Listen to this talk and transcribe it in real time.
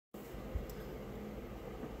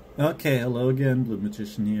Okay, hello again,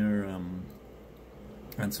 BlueMagician here,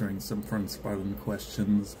 answering some Franz Bardon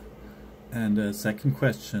questions. And a second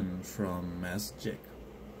question from Mass Jig.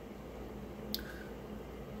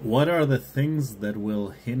 What are the things that will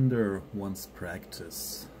hinder one's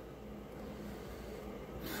practice?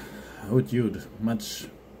 Oh dude, much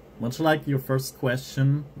like your first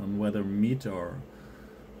question on whether meat or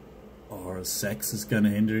sex is gonna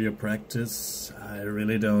hinder your practice, I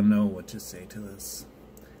really don't know what to say to this.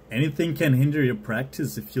 Anything can hinder your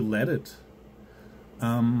practice if you let it.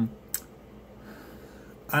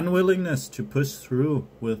 Unwillingness to push through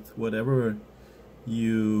with whatever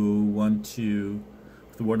you want to,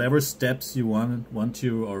 whatever steps you want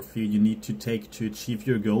to or feel you need to take to achieve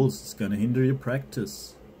your goals is going to hinder your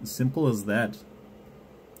practice. As simple as that.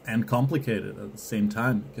 And complicated at the same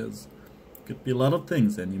time, because it could be a lot of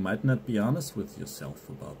things and you might not be honest with yourself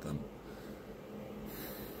about them.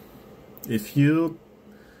 If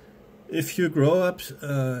you grow up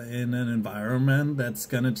in an environment that's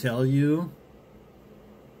gonna tell you,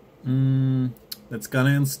 that's gonna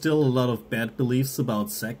instill a lot of bad beliefs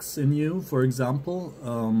about sex in you, for example,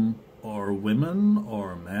 or women,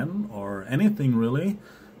 or men, or anything really,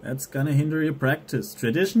 that's gonna hinder your practice.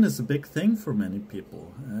 Tradition is a big thing for many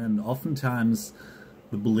people, and oftentimes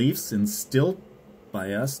the beliefs instilled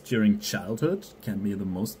by us during childhood can be the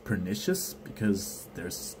most pernicious, because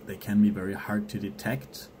they can be very hard to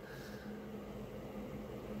detect.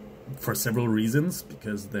 For several reasons,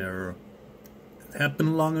 because it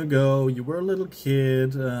happened long ago, you were a little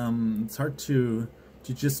kid, it's hard to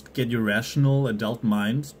just get your rational adult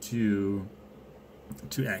mind to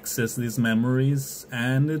access these memories,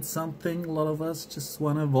 and it's something a lot of us just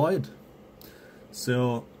want to avoid.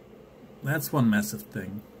 So that's one massive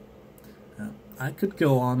thing. I could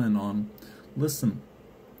go on and on. Listen,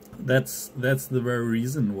 that's the very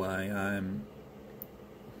reason why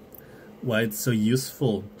it's so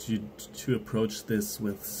useful to approach this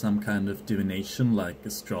with some kind of divination like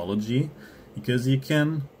astrology, because it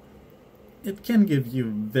can give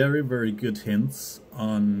you very, very good hints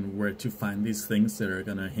on where to find these things that are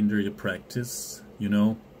gonna hinder your practice, you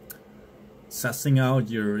know, sussing out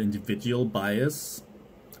your individual bias.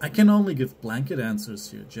 I can only give blanket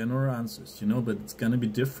answers here, general answers, you know, but it's gonna be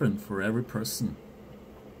different for every person.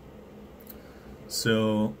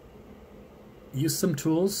 So use some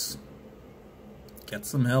tools. Get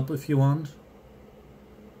some help if you want.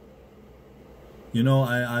 You know,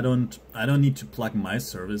 I don't need to plug my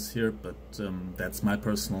service here, but that's my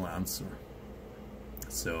personal answer.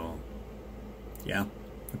 So yeah,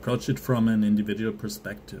 approach it from an individual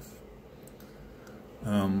perspective.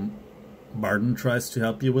 Bardon tries to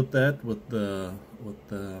help you with that, with the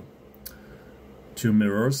two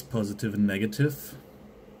mirrors, positive and negative.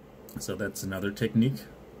 So that's another technique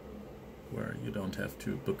where you don't have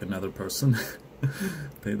to book another person.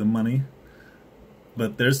 Pay the money.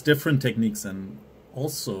 But there's different techniques, and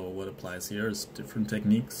also what applies here is different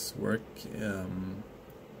techniques work in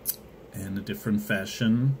a different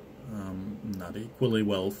fashion, not equally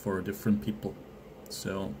well for different people.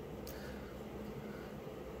 So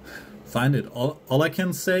find it. All I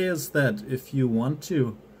can say is that if you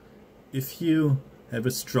have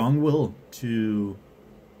a strong will to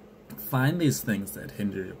find these things that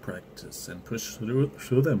hinder your practice and push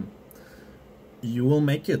through them, you will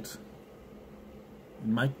make it. It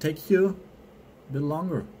might take you a bit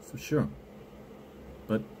longer, for sure,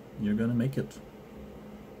 but you're gonna make it.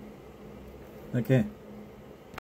 Okay.